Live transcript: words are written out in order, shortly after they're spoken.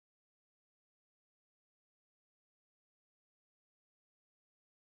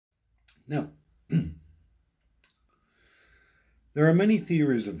Now, there are many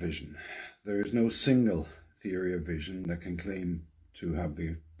theories of vision. There is no single theory of vision that can claim to have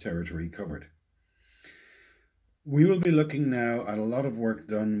the territory covered. We will be looking now at a lot of work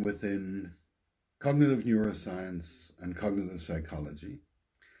done within cognitive neuroscience and cognitive psychology,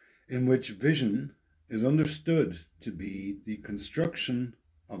 in which vision is understood to be the construction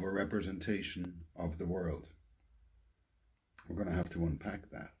of a representation of the world. We're going to have to unpack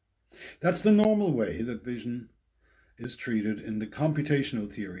that. That's the normal way that vision is treated in the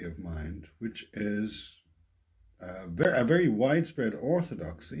computational theory of mind, which is a very widespread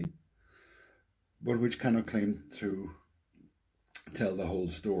orthodoxy, but which cannot claim to tell the whole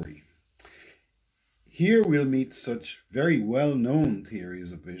story. Here we'll meet such very well-known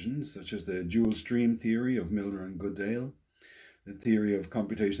theories of vision, such as the dual stream theory of Milner and Goodale, the theory of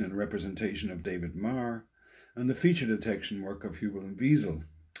computation and representation of David Marr, and the feature detection work of Hubel and Wiesel,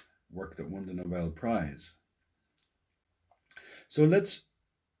 work that won the Nobel Prize. So let's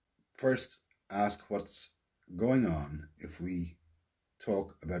first ask what's going on if we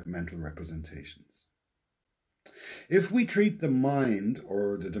talk about mental representations. If we treat the mind,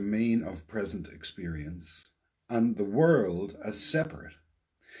 or the domain of present experience, and the world as separate,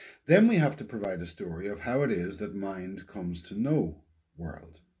 then we have to provide a story of how it is that mind comes to know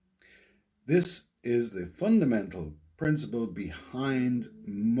world. This is the fundamental principle behind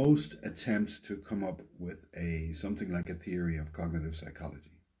most attempts to come up with something like a theory of cognitive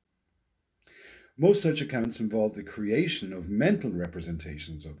psychology. Most such accounts involve the creation of mental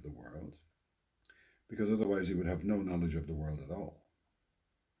representations of the world, because otherwise you would have no knowledge of the world at all.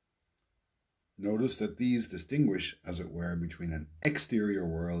 Notice that these distinguish, as it were, between an exterior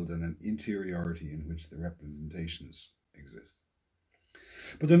world and an interiority in which the representations exist.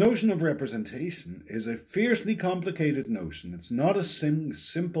 But the notion of representation is a fiercely complicated notion. It's not a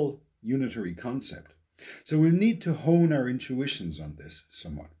simple unitary concept. So we'll need to hone our intuitions on this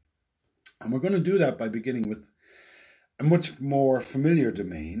somewhat. And we're going to do that by beginning with a much more familiar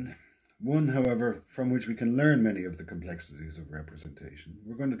domain, one, however, from which we can learn many of the complexities of representation.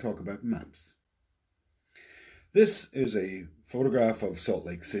 We're going to talk about maps. This is a photograph of Salt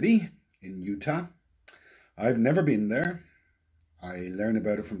Lake City in Utah. I've never been there. I learn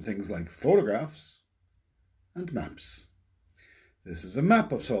about it from things like photographs and maps. This is a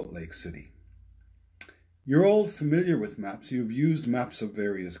map of Salt Lake City. You're all familiar with maps. You've used maps of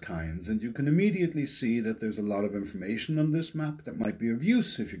various kinds, and you can immediately see that there's a lot of information on this map that might be of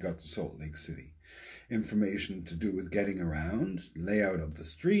use if you got to Salt Lake City. Information to do with getting around, layout of the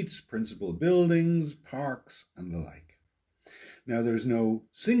streets, principal buildings, parks, and the like. Now, there's no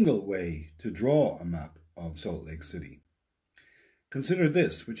single way to draw a map of Salt Lake City. Consider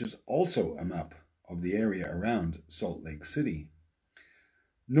this, which is also a map of the area around Salt Lake City.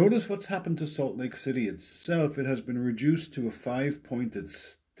 Notice what's happened to Salt Lake City itself. It has been reduced to a 5-pointed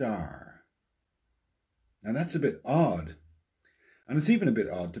star. Now that's a bit odd. And it's even a bit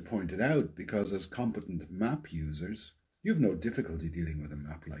odd to point it out, because as competent map users, you have no difficulty dealing with a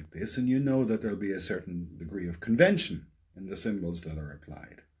map like this, and you know that there'll be a certain degree of convention in the symbols that are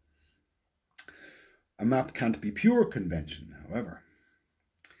applied. A map can't be pure convention, however.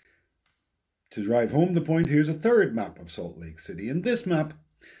 To drive home the point, here's a third map of Salt Lake City, and this map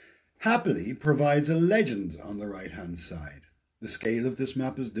happily provides a legend on the right-hand side. The scale of this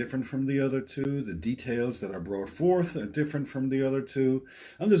map is different from the other two, the details that are brought forth are different from the other two,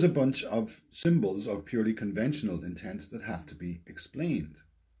 and there's a bunch of symbols of purely conventional intent that have to be explained.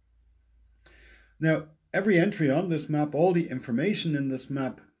 Now, every entry on this map, all the information in this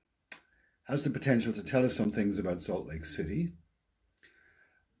map, has the potential to tell us some things about Salt Lake City,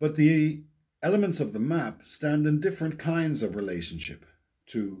 but the elements of the map stand in different kinds of relationship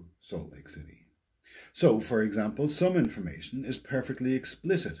to Salt Lake City. So, for example, some information is perfectly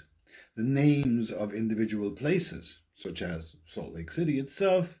explicit. The names of individual places, such as Salt Lake City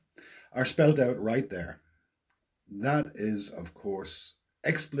itself, are spelled out right there. That is, of course,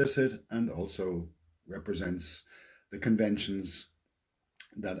 explicit and also represents the conventions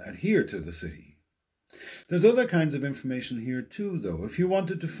that adhere to the city. There's other kinds of information here too, though. If you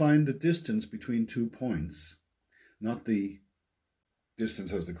wanted to find the distance between 2 points, not the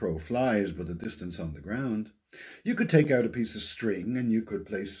distance as the crow flies, but the distance on the ground, you could take out a piece of string and you could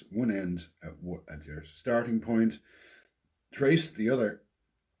place one end at your starting point, trace the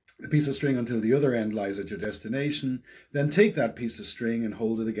piece of string until the other end lies at your destination, then take that piece of string and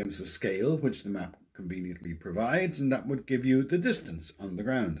hold it against a scale, which the map conveniently provides, and that would give you the distance on the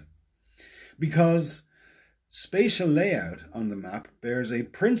ground. Because spatial layout on the map bears a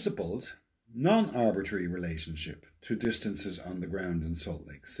principled, non-arbitrary relationship to distances on the ground in Salt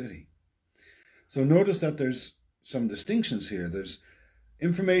Lake City. So notice that there's some distinctions here. There's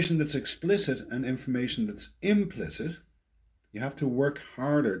information that's explicit and information that's implicit. You have to work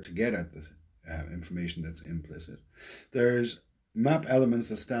harder to get at the information that's implicit. There's map elements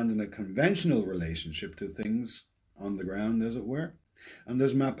that stand in a conventional relationship to things on the ground, as it were. And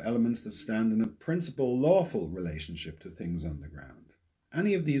there's map elements that stand in a principal lawful relationship to things on the ground.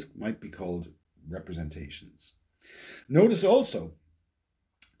 Any of these might be called representations. Notice also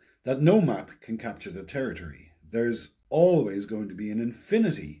that no map can capture the territory. There's always going to be an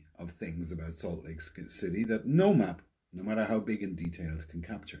infinity of things about Salt Lake City that no map, no matter how big and detailed, can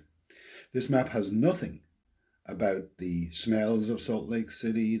capture. This map has nothing about the smells of Salt Lake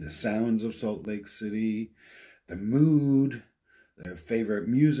City, the sounds of Salt Lake City, the mood, their favorite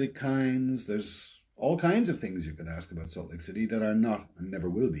music kinds. There's all kinds of things you could ask about Salt Lake City that are not and never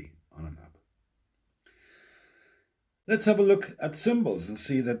will be on a map. Let's have a look at symbols and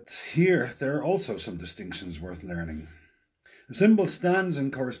see that here there are also some distinctions worth learning. A symbol stands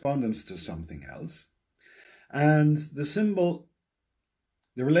in correspondence to something else, and the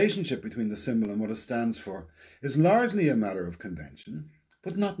relationship between the symbol and what it stands for is largely a matter of convention,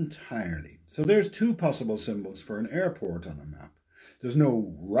 but not entirely. So there's two possible symbols for an airport on a map. There's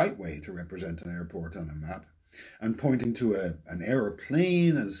no right way to represent an airport on a map, and pointing to an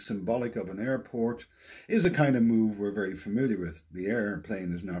aeroplane as symbolic of an airport is a kind of move we're very familiar with. The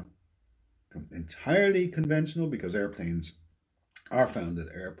airplane is not entirely conventional because airplanes are found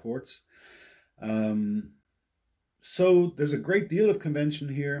at airports. So there's a great deal of convention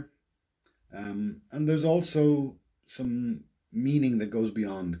here, and there's also some meaning that goes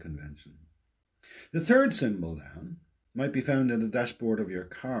beyond convention. The third symbol down might be found in the dashboard of your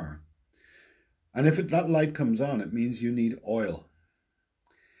car. And if that light comes on, it means you need oil.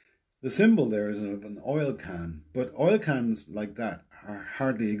 The symbol there is of an oil can, but oil cans like that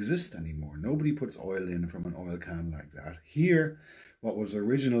hardly exist anymore. Nobody puts oil in from an oil can like that. Here, what was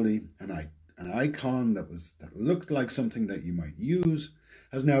originally an icon that looked like something that you might use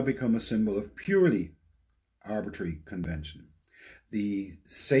has now become a symbol of purely arbitrary convention. The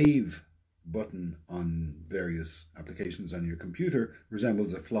save button on various applications on your computer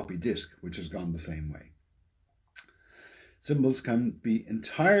resembles a floppy disk, which has gone the same way. Symbols can be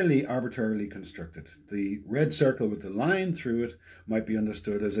entirely arbitrarily constructed. The red circle with the line through it might be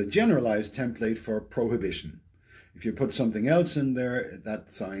understood as a generalized template for prohibition. If you put something else in there,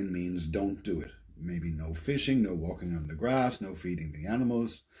 that sign means don't do it. Maybe no fishing, no walking on the grass, no feeding the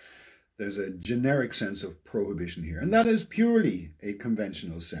animals. There's a generic sense of prohibition here, and that is purely a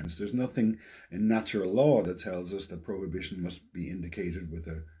conventional sense. There's nothing in natural law that tells us that prohibition must be indicated with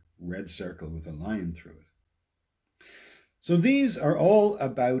a red circle with a line through it. So these are all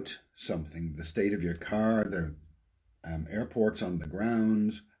about something: the state of your car, the airports on the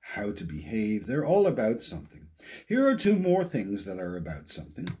ground, how to behave. They're all about something. Here are two more things that are about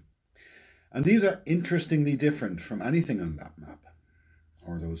something, and these are interestingly different from anything on that map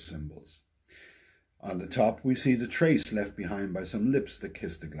or those symbols. On the top we see the trace left behind by some lips that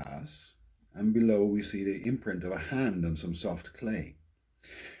kiss the glass, and below we see the imprint of a hand on some soft clay.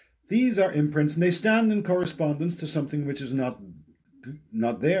 These are imprints, and they stand in correspondence to something which is not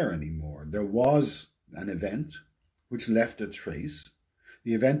there anymore. There was an event which left a trace.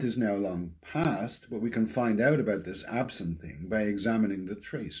 The event is now long past, but we can find out about this absent thing by examining the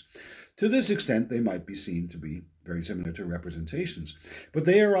trace. To this extent, they might be seen to be very similar to representations, but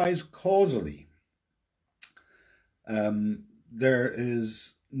they arise causally. There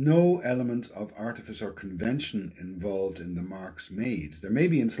is no element of artifice or convention involved in the marks made. There may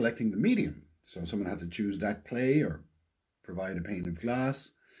be in selecting the medium, so someone had to choose that clay or provide a pane of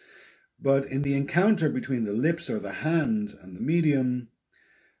glass, but in the encounter between the lips or the hand and the medium,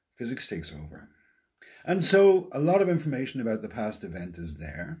 physics takes over. And so a lot of information about the past event is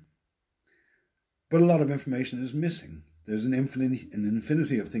there, but a lot of information is missing. There's an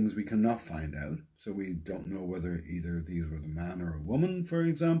infinity of things we cannot find out, so we don't know whether either of these was a man or a woman, for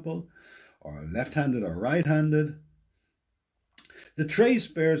example, or left-handed or right-handed. The trace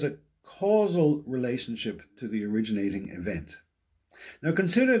bears a causal relationship to the originating event. Now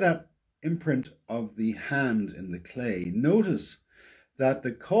consider that imprint of the hand in the clay. Notice that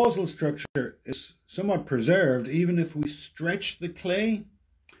the causal structure is somewhat preserved even if we stretch the clay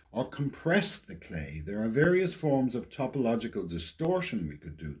or compress the clay. There are various forms of topological distortion we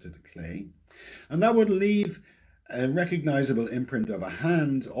could do to the clay, and that would leave a recognizable imprint of a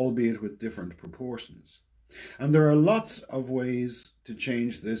hand, albeit with different proportions. And there are lots of ways to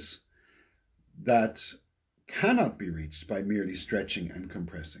change this that cannot be reached by merely stretching and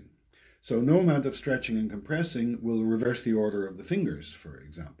compressing. So no amount of stretching and compressing will reverse the order of the fingers, for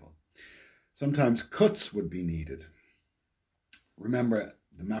example. Sometimes cuts would be needed. Remember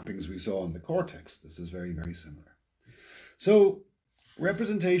the mappings we saw in the cortex. This is very, very similar. So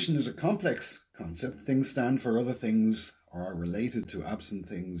representation is a complex concept. Things stand for other things or are related to absent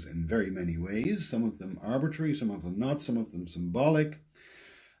things in very many ways. Some of them arbitrary, some of them not, some of them symbolic,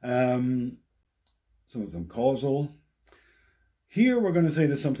 some of them causal. Here we're going to say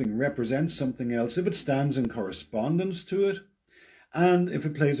that something represents something else if it stands in correspondence to it, and if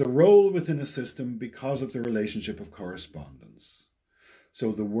it plays a role within a system because of the relationship of correspondence.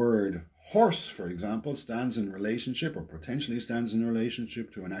 So the word horse, for example, stands in relationship or potentially stands in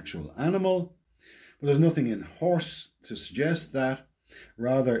relationship to an actual animal, but there's nothing in horse to suggest that.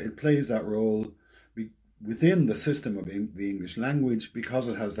 Rather, it plays that role within the system of the English language because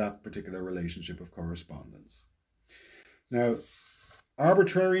it has that particular relationship of correspondence. Now,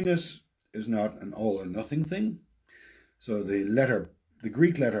 arbitrariness is not an all or nothing thing. So the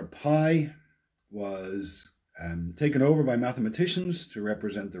Greek letter pi was taken over by mathematicians to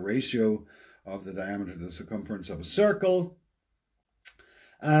represent the ratio of the diameter to the circumference of a circle,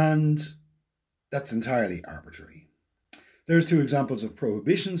 and that's entirely arbitrary. There's two examples of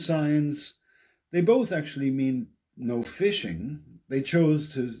prohibition signs. They both actually mean no fishing. They chose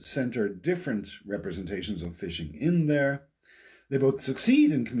to center different representations of fishing in there. They both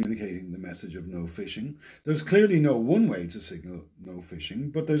succeed in communicating the message of no fishing. There's clearly no one way to signal no fishing,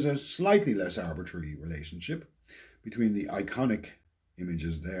 but there's a slightly less arbitrary relationship between the iconic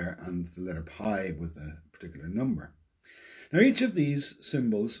images there and the letter pi with a particular number. Now, each of these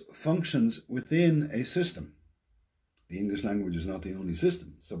symbols functions within a system. The English language is not the only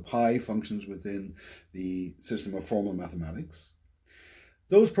system. So pi functions within the system of formal mathematics.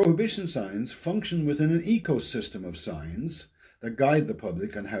 Those prohibition signs function within an ecosystem of signs that guide the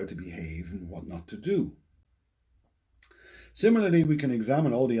public on how to behave and what not to do. Similarly, we can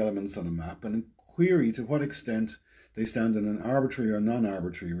examine all the elements on a map and query to what extent they stand in an arbitrary or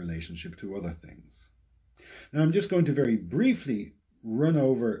non-arbitrary relationship to other things. Now, I'm just going to very briefly run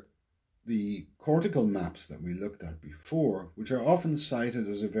over the cortical maps that we looked at before, which are often cited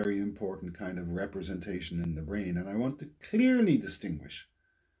as a very important kind of representation in the brain. And I want to clearly distinguish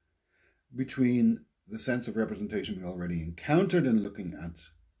between the sense of representation we already encountered in looking at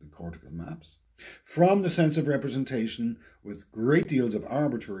the cortical maps from the sense of representation with great deals of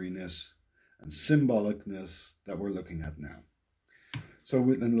arbitrariness and symbolicness that we're looking at now. So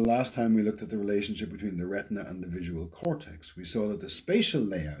in the last time we looked at the relationship between the retina and the visual cortex, we saw that the spatial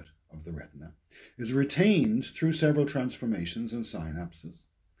layout of the retina is retained through several transformations and synapses,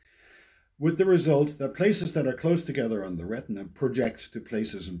 with the result that places that are close together on the retina project to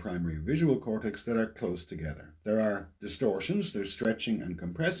places in primary visual cortex that are close together. There are distortions, there's stretching and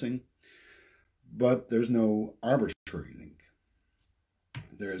compressing, but there's no arbitrary link.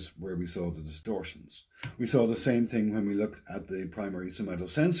 There's where we saw the distortions. We saw the same thing when we looked at the primary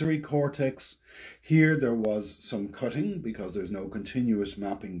somatosensory cortex. Here there was some cutting because there's no continuous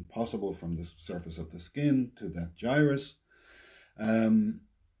mapping possible from the surface of the skin to that gyrus.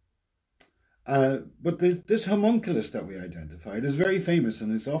 But this homunculus that we identified is very famous,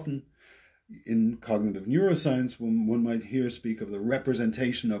 and it's often in cognitive neuroscience when one might hear speak of the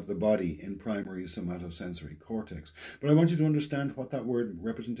representation of the body in primary somatosensory cortex. But I want you to understand what that word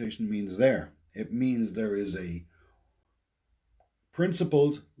representation means there. It means there is a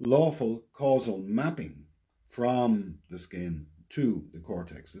principled, lawful, causal mapping from the skin to the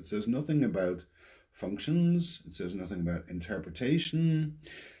cortex. It says nothing about functions. It says nothing about interpretation.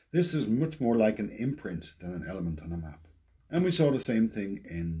 This is much more like an imprint than an element on a map. And we saw the same thing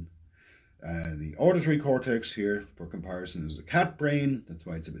in the auditory cortex. Here, for comparison, is the cat brain. That's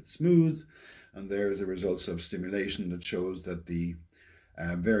why it's a bit smooth. And there's the results of stimulation that shows that the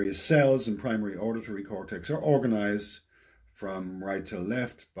various cells in primary auditory cortex are organized from right to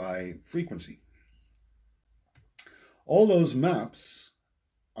left by frequency. All those maps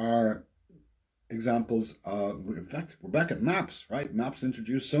are examples of, in fact, we're back at maps, right? Maps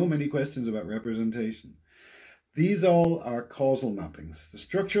introduce so many questions about representation. These all are causal mappings. The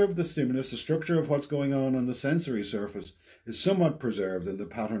structure of the stimulus, the structure of what's going on the sensory surface is somewhat preserved in the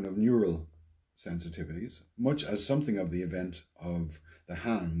pattern of neural sensitivities, much as something of the event of the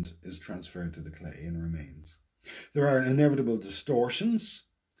hand is transferred to the clay and remains. There are inevitable distortions.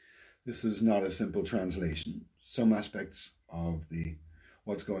 This is not a simple translation. Some aspects of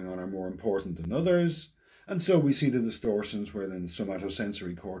what's going on are more important than others. And so we see the distortions where in the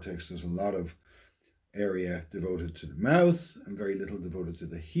somatosensory cortex there's a lot of area devoted to the mouth and very little devoted to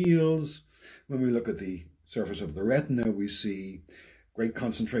the heels. When we look at the surface of the retina, we see great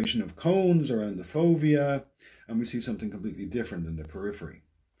concentration of cones around the fovea, and we see something completely different in the periphery.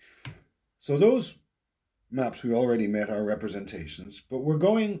 So those maps we already met are representations, but we're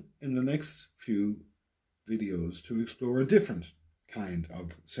going in the next few videos to explore a different kind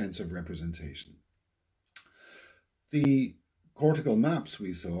of sense of representation. The cortical maps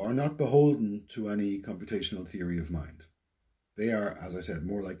we saw are not beholden to any computational theory of mind. They are, as I said,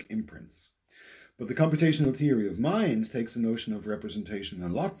 more like imprints. But the computational theory of mind takes the notion of representation a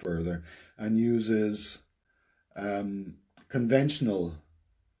lot further and uses conventional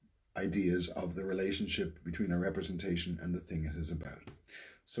ideas of the relationship between a representation and the thing it is about.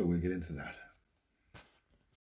 So we'll get into that.